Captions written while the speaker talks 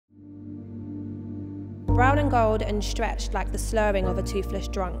brown and gold and stretched like the slurring of a toothless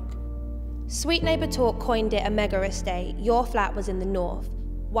drunk. Sweet Neighbour Talk coined it a mega estate. Your flat was in the north,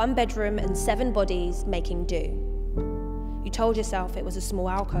 1 bedroom and 7 bodies making do. You told yourself it was a small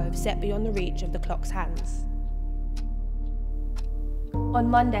alcove set beyond the reach of the clock's hands. On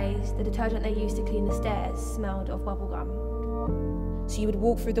Mondays, the detergent they used to clean the stairs smelled of bubblegum. So you would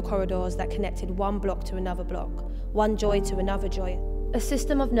walk through the corridors that connected one block to another block, one joy to another joy. A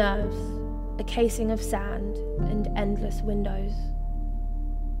system of nerves, a casing of sand, and endless windows.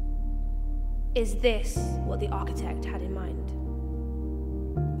 Is this what the architect had in mind?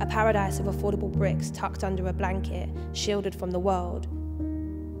 A paradise of affordable bricks tucked under a blanket, shielded from the world.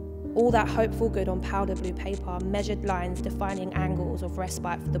 All that hopeful good on powder blue paper, measured lines defining angles of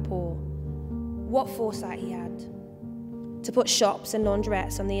respite for the poor. What foresight he had. To put shops and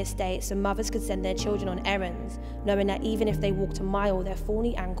laundrettes on the estate so mothers could send their children on errands, knowing that even if they walked a mile, their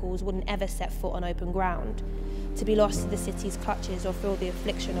thorny ankles wouldn't ever set foot on open ground. To be lost to the city's clutches or feel the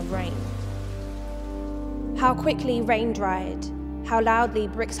affliction of rain. How quickly rain dried. How loudly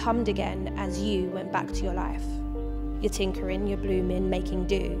bricks hummed again as you went back to your life. You're tinkering, you're blooming, making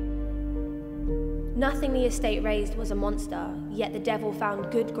do. Nothing the estate raised was a monster, yet the devil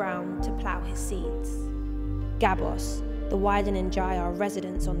found good ground to plough his seeds. Gabos, the widening gyre,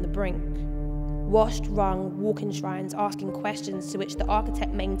 residents on the brink. Washed, wrung, walking shrines asking questions to which the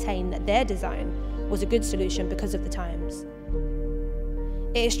architect maintained that their design was a good solution because of the times.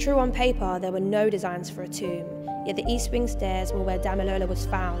 It is true on paper there were no designs for a tomb, yet the east wing stairs were where Damilola was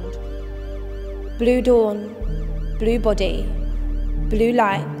found. Blue dawn, blue body, blue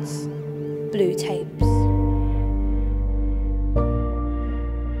lights, blue tapes.